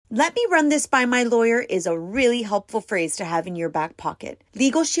Let me run this by my lawyer is a really helpful phrase to have in your back pocket.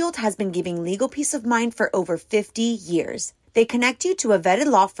 Legal Shield has been giving legal peace of mind for over 50 years. They connect you to a vetted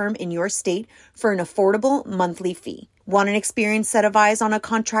law firm in your state for an affordable monthly fee. Want an experienced set of eyes on a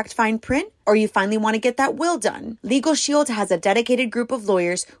contract fine print? Or you finally want to get that will done? Legal Shield has a dedicated group of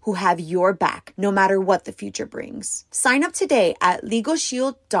lawyers who have your back, no matter what the future brings. Sign up today at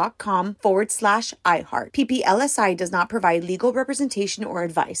LegalShield.com/iHeart. PPLSI does not provide legal representation or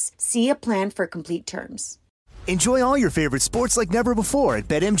advice. See a plan for complete terms. Enjoy all your favorite sports like never before at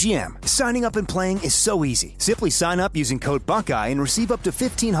BetMGM. Signing up and playing is so easy. Simply sign up using code Buckeye and receive up to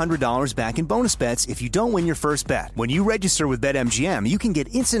 $1,500 back in bonus bets if you don't win your first bet. When you register with BetMGM, you can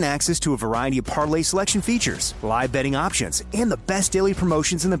get instant access to a variety of parlay selection features, live betting options, and the best daily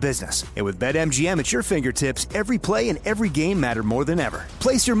promotions in the business. And with BetMGM at your fingertips, every play and every game matter more than ever.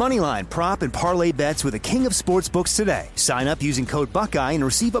 Place your moneyline, prop, and parlay bets with the king of sportsbooks today. Sign up using code Buckeye and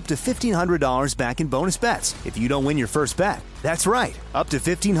receive up to $1,500 back in bonus bets if you don't win your first bet. That's right, up to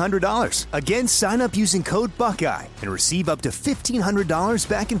 $1,500. Again, sign up using code Buckeye and receive up to $1,500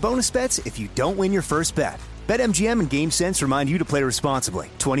 back in bonus bets if you don't win your first bet. BetMGM and GameSense remind you to play responsibly.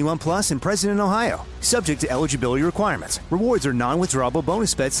 21 plus and present in Ohio. Subject to eligibility requirements. Rewards are non-withdrawable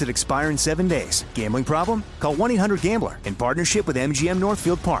bonus bets that expire in 7 days. Gambling problem? Call 1-800-GAMBLER in partnership with MGM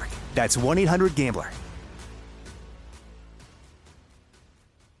Northfield Park. That's 1-800-GAMBLER.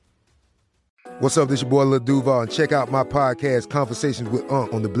 What's up, this your boy Lil Duval, and check out my podcast, Conversations with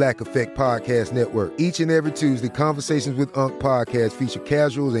Unc, on the Black Effect Podcast Network. Each and every Tuesday, Conversations with Unc podcast feature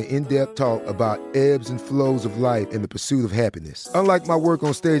casual and in-depth talk about ebbs and flows of life and the pursuit of happiness. Unlike my work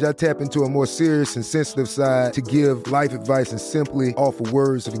on stage, I tap into a more serious and sensitive side to give life advice and simply offer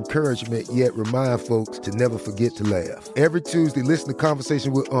words of encouragement, yet remind folks to never forget to laugh. Every Tuesday, listen to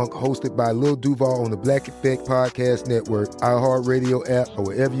Conversation with Unc, hosted by Lil Duval on the Black Effect Podcast Network, iHeartRadio app, or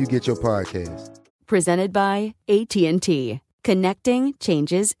wherever you get your podcasts. Presented by AT&T. Connecting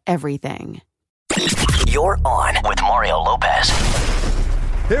changes everything. You're on with Mario Lopez.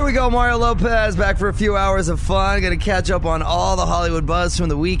 Here we go, Mario Lopez, back for a few hours of fun. Going to catch up on all the Hollywood buzz from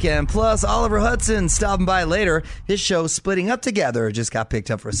the weekend. Plus, Oliver Hudson stopping by later. His show, Splitting Up Together, just got picked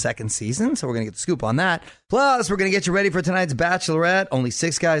up for a second season, so we're going to get the scoop on that. Plus, we're going to get you ready for tonight's Bachelorette. Only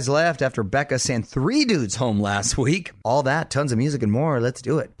 6 guys left after Becca sent 3 dudes home last week. All that, tons of music and more. Let's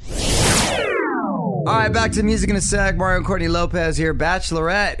do it. All right, back to the music in a sec. Mario and Courtney Lopez here.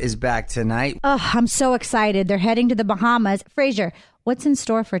 Bachelorette is back tonight. Oh, I'm so excited. They're heading to the Bahamas. Fraser, what's in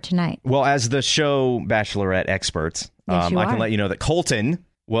store for tonight? Well, as the show Bachelorette experts, I can let you know that Colton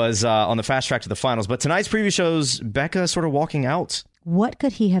was on the fast track to the finals. But tonight's preview shows Becca sort of walking out. What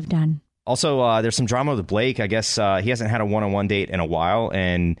could he have done? Also, there's some drama with Blake. I guess he hasn't had a one-on-one date in a while,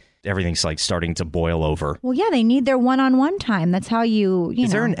 and everything's like starting to boil over. Well, yeah, they need their one-on-one time. That's how you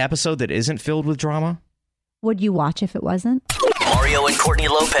Is there an episode that isn't filled with drama? Would you watch if it wasn't? Mario and Courtney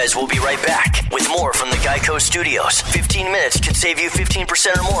Lopez will be right back with more from the Geico Studios. 15 minutes could save you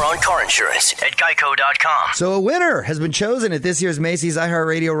 15% or more on car insurance at geico.com. So a winner has been chosen at this year's Macy's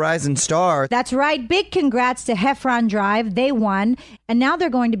iHeartRadio Rising Star. That's right. Big congrats to Heffron Drive. They won. And now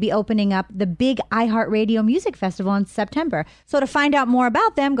they're going to be opening up the big iHeartRadio Music Festival in September. So to find out more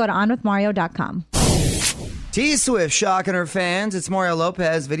about them, go to onwithmario.com. T-Swift shocking her fans. It's Mario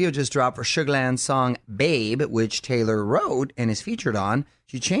Lopez. Video just dropped for Sugarland's song Babe, which Taylor wrote and is featured on.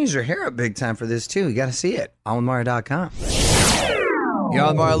 She changed her hair up big time for this, too. You got to see it. OnWithMario.com. You're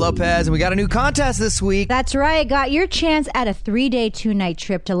on Mario Lopez, and we got a new contest this week. That's right. Got your chance at a 3-day, 2-night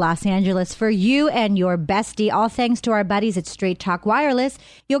trip to Los Angeles for you and your bestie. All thanks to our buddies at Straight Talk Wireless.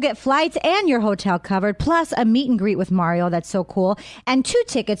 You'll get flights and your hotel covered, plus a meet and greet with Mario. That's so cool. And 2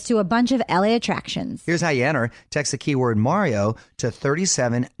 tickets to a bunch of LA attractions. Here's how you enter. Text the keyword Mario to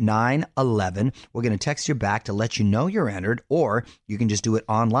 37911. We're going to text you back to let you know you're entered, or you can just do it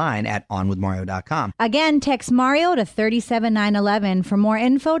online at onwithmario.com. Again, text Mario to 37911. For more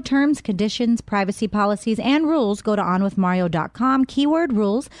info, terms, conditions, privacy policies, and rules, go to onwithmario.com. Keyword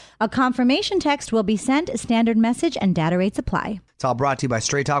rules. A confirmation text will be sent. Standard message and data rates apply. It's all brought to you by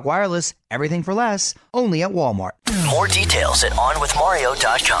Straight Talk Wireless. Everything for less, only at Walmart. More details at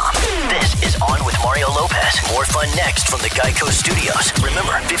onwithmario.com. This is On with Mario Lopez. More fun next from the Geico Studios.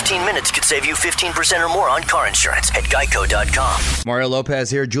 Remember, 15 minutes could save you 15% or more on car insurance at geico.com. Mario Lopez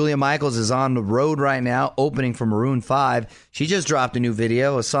here. Julia Michaels is on the road right now, opening for Maroon 5. She just dropped a new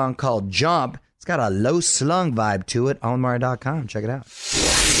video, a song called Jump. It's got a low slung vibe to it. OnWithMario.com. Check it out.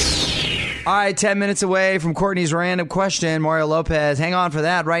 All right, 10 minutes away from Courtney's random question. Mario Lopez, hang on for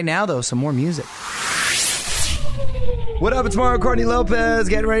that. Right now, though, some more music. What up? It's Mario Courtney Lopez,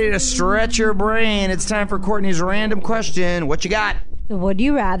 getting ready to stretch your brain. It's time for Courtney's random question. What you got? So would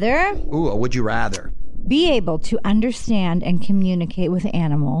you rather Ooh, would you rather? be able to understand and communicate with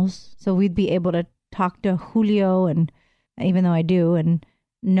animals? So we'd be able to talk to Julio, and even though I do, and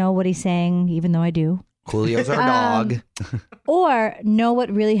know what he's saying, even though I do. Julio's our dog. Or know what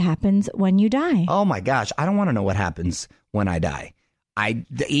really happens when you die. Oh my gosh, I don't want to know what happens when I die.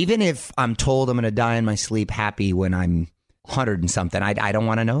 Even if I'm told I'm going to die in my sleep happy when I'm 100 and something, I don't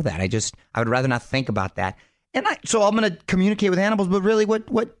want to know that. I would rather not think about that. And so I'm going to communicate with animals, but really,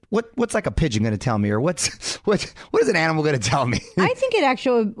 what's like a pigeon going to tell me, or what is an animal going to tell me? I think it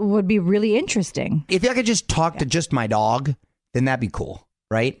actually would be really interesting. If I could just talk to just my dog, then that'd be cool,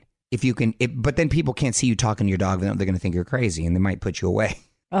 right? If you can, but then people can't see you talking to your dog, then they're going to think you're crazy, and they might put you away.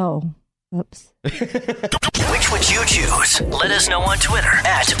 Oh, oops. Which would you choose? Let us know on Twitter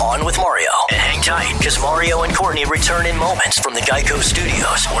 @OnWithMario. And hang tight, because Mario and Courtney return in moments from the Geico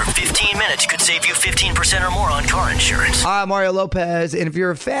Studios, where 15 minutes could save you 15% or more on car insurance. I'm Mario Lopez, and if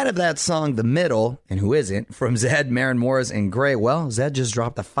you're a fan of that song, The Middle, and who isn't, from Zedd, Maren Morris, and Gray, well, Zedd just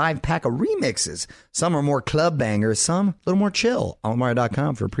dropped a 5-pack of remixes. Some are more club bangers, some a little more chill.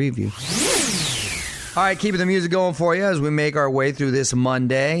 OnWithMario.com for a preview. All right, keeping the music going for you as we make our way through this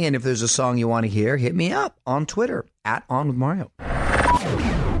Monday. And if there's a song you want to hear, hit me up on Twitter @OnWithMario.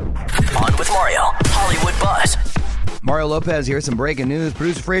 On with Mario, Hollywood Buzz. Mario Lopez here. Some breaking news.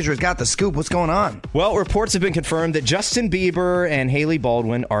 Producer Fraser has got the scoop. What's going on? Well, reports have been confirmed that Justin Bieber and Hailey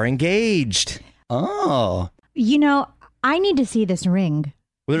Baldwin are engaged. Oh. You know, I need to see this ring.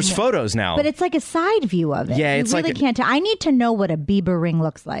 Well, there's photos now. But it's like a side view of it. Yeah, it's you really like can't tell. I need to know what a Bieber ring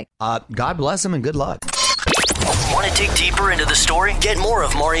looks like. God bless him and good luck. Want to dig deeper into the story? Get more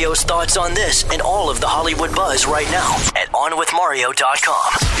of Mario's thoughts on this and all of the Hollywood buzz right now at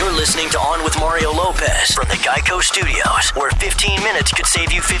OnWithMario.com. You're listening to On with Mario Lopez from the Geico Studios, where 15 minutes could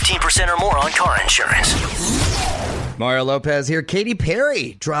save you 15% or more on car insurance. Mario Lopez here. Katy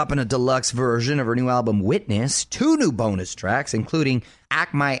Perry dropping a deluxe version of her new album, Witness. 2 new bonus tracks, including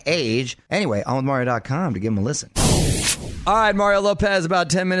Act My Age. Anyway, OnWithMario.com to give them a listen. All right, Mario Lopez, about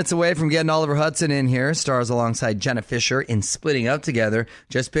 10 minutes away from getting Oliver Hudson in here. Stars alongside Jenna Fisher in Splitting Up Together.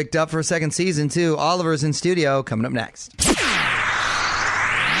 Just picked up for a second season, too. Oliver's in studio, coming up next.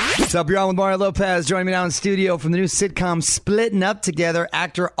 What's up, you're on with Mario Lopez. Joining me now in studio from the new sitcom Splitting Up Together,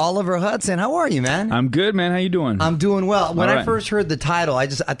 actor Oliver Hudson. How are you, man? I'm good, man. How you doing? I'm doing well. When All I right. first heard the title, I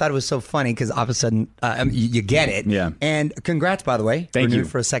thought it was so funny because all of a sudden you get it. Yeah. And congrats, by the way. Thank you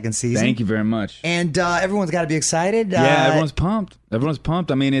for a second season. Thank you very much. And everyone's got to be excited. Yeah, everyone's pumped. Everyone's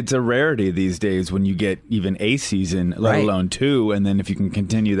pumped. I mean, it's a rarity these days when you get even a season, let Right. alone 2. And then if you can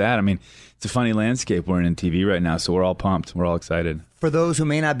continue that, I mean, it's a funny landscape we're in TV right now. So we're all pumped. We're all excited. For those who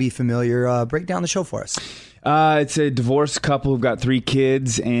may not be familiar, break down the show for us. It's a divorced couple who've got 3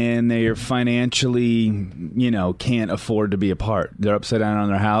 kids, and they're financially, can't afford to be apart. They're upside down on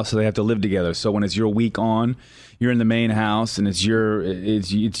their house, so they have to live together. So when it's your week on, you're in the main house, and it's your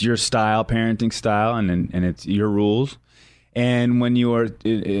style, parenting style, and it's your rules. And when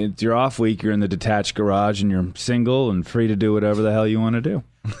it's your off week, you're in the detached garage, and you're single and free to do whatever the hell you want to do.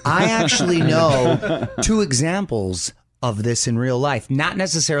 I actually know 2 examples of this in real life. Not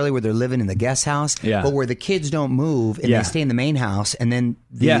necessarily where they're living in the guest house, but where the kids don't move and they stay in the main house, and then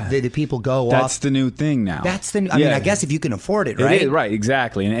the people go off. That's the new thing now. That's the. I mean, I guess if you can afford it, right? It is, right,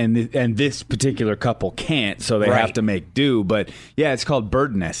 exactly. And this particular couple can't, so they have to make do. But yeah, it's called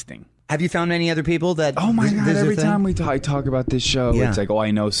bird nesting. Have you found any other people that? Oh my God! Every time I we talk about this show, it's like,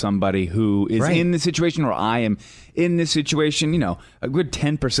 I know somebody who is in this situation, or I am in this situation. A good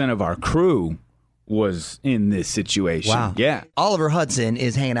 10% of our crew was in this situation. Wow. Yeah. Oliver Hudson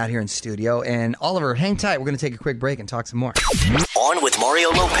is hanging out here in studio. And Oliver, hang tight. We're going to take a quick break and talk some more. On with Mario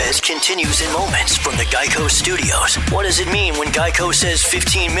Lopez continues in moments from the Geico Studios. What does it mean when Geico says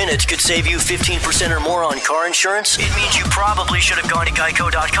 15 minutes could save you 15% or more on car insurance? It means you probably should have gone to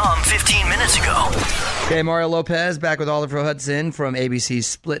Geico.com 15 minutes ago. Okay, Mario Lopez back with Oliver Hudson from ABC's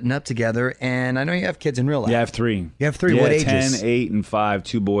Splitting Up Together. And I know you have kids in real life. Yeah, I have 3. You have 3? Yeah, What ages? 10, 8, and 5.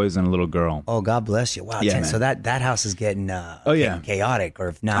 2 boys and a little girl. Oh, God bless you. Wow. Yeah, 10. man. So that house is getting getting chaotic, or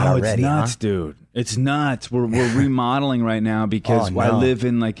if not already. It's nuts, huh? dude. It's nuts. We're remodeling right now because Oh, no. I live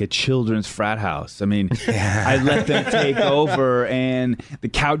in like a children's frat house. I mean, I let them take over, and the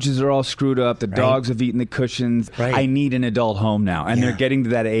couches are all screwed up. The dogs have eaten the cushions. Right. I need an adult home now, and they're getting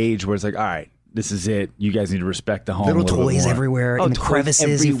to that age where it's like, all right, this is it. You guys need to respect the home. Little a little bit toys more. everywhere, in the toys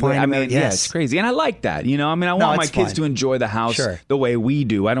crevices you everywhere. find I mean, them. yeah, Yes. it's crazy, and I like that. I mean, I want my it's kids fun. to enjoy the house the way we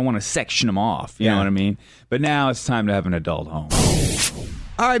do. I don't want to section them off. You know what I mean? But now it's time to have an adult home.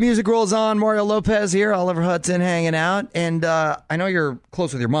 All right, music rolls on. Mario Lopez here, Oliver Hudson hanging out. And I know you're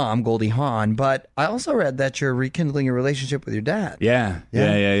close with your mom, Goldie Hawn, but I also read that you're rekindling your relationship with your dad. Yeah.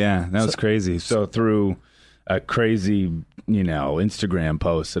 That was crazy. So through a crazy, Instagram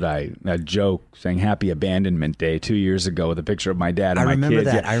post that a joke saying Happy Abandonment Day 2 years ago with a picture of my dad and my kids.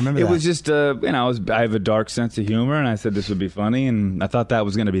 I remember that. It was just, I have a dark sense of humor, and I said this would be funny, and I thought that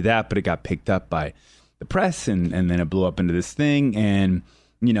was going to be that, but it got picked up by the press, and then it blew up into this thing, and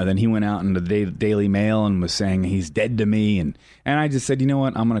then he went out in the Daily Mail and was saying he's dead to me, and I just said, you know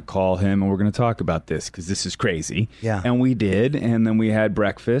what, I'm going to call him and we're going to talk about this because this is crazy. Yeah. And we did, and then we had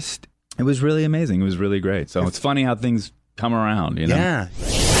breakfast. It was really amazing. It was really great. So it's funny how things come around, Yeah.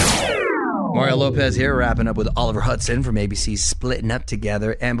 Mario Lopez here, wrapping up with Oliver Hudson from ABC's Splitting Up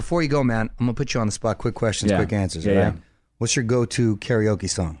Together. And before you go, man, I'm going to put you on the spot. Quick questions, quick answers, all right? Yeah. What's your go-to karaoke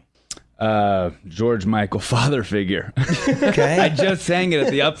song? George Michael, Father Figure. Okay. I just sang it at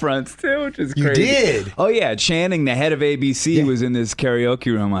the Upfronts too, which is crazy. You did? Oh yeah, Channing, the head of ABC, was in this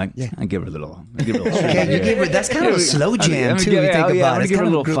karaoke room. I'm like, I give her a little. Okay, you give her. That's kind of a slow jam too. You think about it. I'm gonna give her a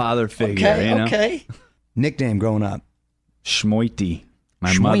little Father Figure. Okay. Nickname growing up? Schmoity.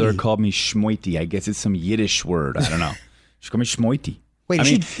 My mother called me Schmoity. I guess it's some Yiddish word. I don't know. She called me Schmoity. Wait,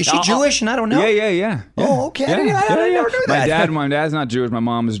 is she Jewish and I don't know? Yeah. Oh, okay. I never knew that. My dad's not Jewish. My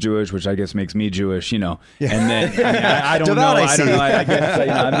mom is Jewish, which I guess makes me Jewish, And then I don't know. I guess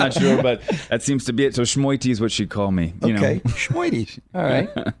I'm not sure, but that seems to be it. So Schmoity is what she called me. Okay, Schmoity. All right.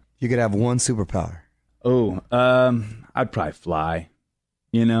 You could have one superpower. Oh, I'd probably fly.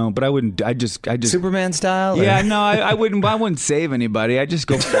 But I wouldn't. I just Superman style. Or? Yeah, no, I wouldn't. I wouldn't save anybody. I just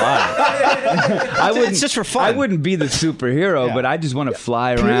go fly. It's just for fun. I wouldn't be the superhero, but I just want to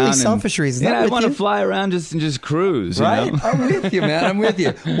fly around. Purely selfish reasons. I want to fly around and just cruise. Right? I'm with you, man. I'm with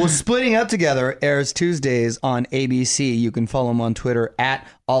you. Well, Splitting Up Together airs Tuesdays on ABC. You can follow him on Twitter at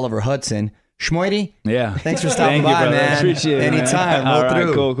Oliver Hudson. Schmoity? Yeah. Thanks for stopping by, man. Appreciate it. Anytime. All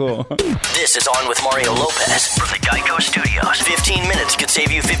right, cool. This is On with Mario Lopez from the Geico Studios. 15 minutes could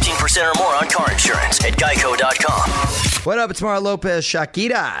save you 15% or more on car insurance at geico.com. What up? It's Mario Lopez.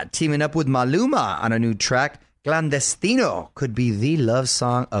 Shakira teaming up with Maluma on a new track. Clandestino could be the love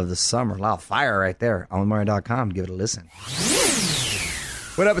song of the summer. A lot of fire right there. OnWithMario.com. Give it a listen.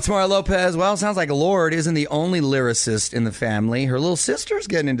 What up, it's Mario Lopez. Well, it sounds like Lorde isn't the only lyricist in the family. Her little sister's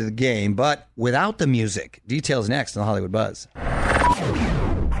getting into the game, but without the music. Details next on the Hollywood Buzz.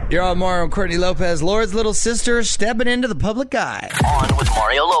 You're on Mario and Courtney Lopez. Lorde's little sister stepping into the public eye. On with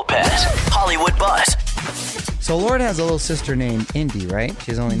Mario Lopez, Hollywood Buzz. So Lorde has a little sister named Indy, right?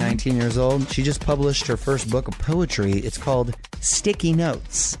 She's only 19 years old. She just published her first book of poetry. It's called Sticky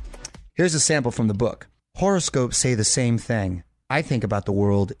Notes. Here's a sample from the book. Horoscopes say the same thing. I think about the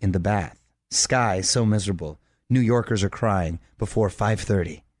world in the bath. Sky so miserable. New Yorkers are crying before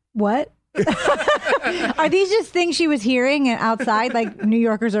 5:30. What? Are these just things she was hearing outside? Like, New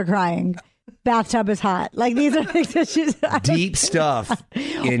Yorkers are crying. Bathtub is hot. Like, these are things that she's... Deep stuff,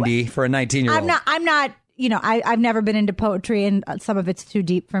 Indy, for a 19-year-old. I'm not, I've never been into poetry, and some of it's too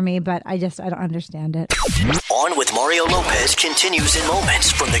deep for me, but I don't understand it. On with Mario Lopez continues in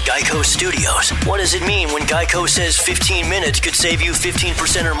moments from the Geico Studios. What does it mean when Geico says 15 minutes could save you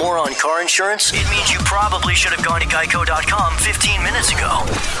 15% or more on car insurance? It means you probably should have gone to geico.com 15 minutes ago.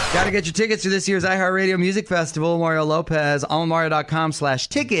 Got to get your tickets to this year's iHeartRadio Music Festival. Mario Lopez,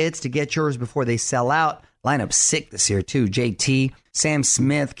 onmario.com/tickets to get yours before they sell out. Lineup's sick this year, too. JT, Sam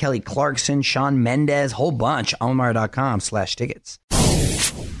Smith, Kelly Clarkson, Shawn Mendes, whole bunch. onmario.com/tickets.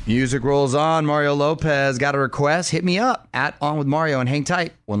 Music rolls on. Mario Lopez got a request. Hit me up at On With Mario and hang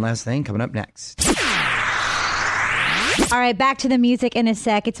tight. One last thing coming up next. All right, back to the music in a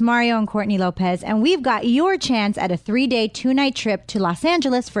sec. It's Mario and Courtney Lopez, and we've got your chance at a 3-day, 2-night trip to Los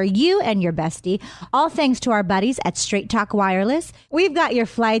Angeles for you and your bestie, all thanks to our buddies at Straight Talk Wireless. We've got your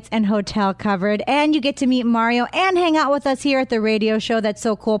flights and hotel covered, and you get to meet Mario and hang out with us here at the radio show. That's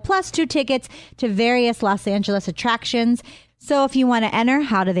so cool. Plus 2 tickets to various Los Angeles attractions. So if you want to enter,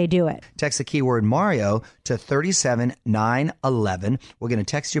 how do they do it? Text the keyword Mario to 37911. We're going to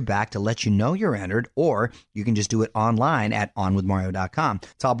text you back to let you know you're entered, or you can just do it online at onwithmario.com.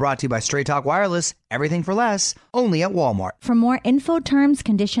 It's all brought to you by Straight Talk Wireless. Everything for less, only at Walmart. For more info, terms,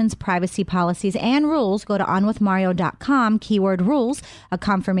 conditions, privacy policies, and rules, go to onwithmario.com, keyword rules. A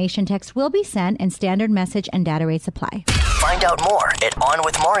confirmation text will be sent, and standard message and data rates apply. Find out more at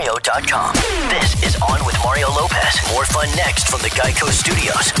onwithmario.com. This is On with Mario Lopez. More fun next from the Geico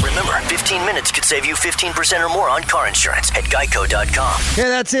Studios. Remember, 15 minutes could save you 15% or more on car insurance at geico.com. Okay,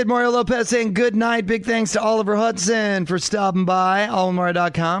 that's it. Mario Lopez saying good night. Big thanks to Oliver Hudson for stopping by.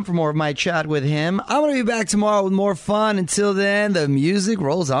 onwithmario.com for more of my chat with him. I'm going to be back tomorrow with more fun. Until then, the music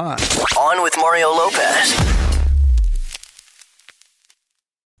rolls on. On with Mario Lopez.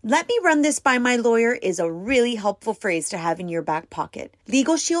 Let me run this by my lawyer is a really helpful phrase to have in your back pocket.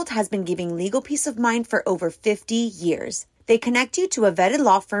 Legal Shield has been giving legal peace of mind for over 50 years. They connect you to a vetted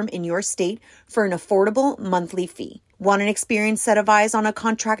law firm in your state for an affordable monthly fee. Want an experienced set of eyes on a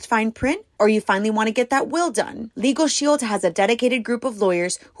contract fine print? Or you finally want to get that will done? Legal Shield has a dedicated group of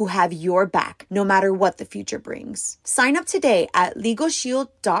lawyers who have your back, no matter what the future brings. Sign up today at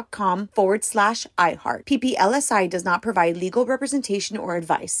LegalShield.com/iHeart. PPLSI does not provide legal representation or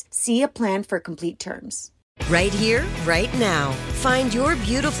advice. See a plan for complete terms. Right here, right now. Find your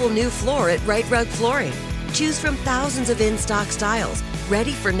beautiful new floor at Right Rug Flooring. Choose from thousands of in-stock styles,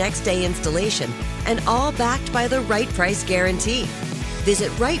 ready for next day installation, and all backed by the right price guarantee.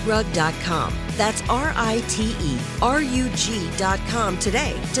 Visit rightrug.com. That's RITERUG.com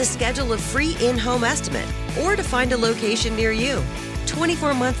today to schedule a free in-home estimate or to find a location near you.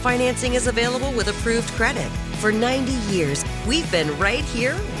 24-month financing is available with approved credit. For 90 years, we've been right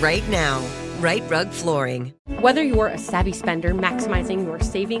here, right now. Right Rug Flooring. Whether you're a savvy spender maximizing your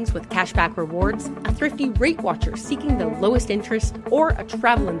savings with cashback rewards, a thrifty rate watcher seeking the lowest interest, or a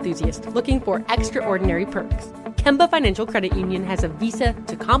travel enthusiast looking for extraordinary perks, Kemba Financial Credit Union has a visa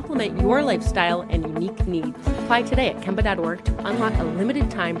to complement your lifestyle and unique needs. Apply today at Kemba.org to unlock a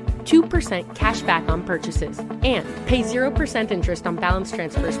limited time 2% cash back on purchases and pay 0% interest on balance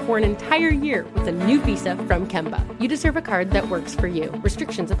transfers for an entire year with a new visa from Kemba. You deserve a card that works for you.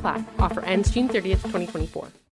 Restrictions apply. Offer ends June 30th, 2024.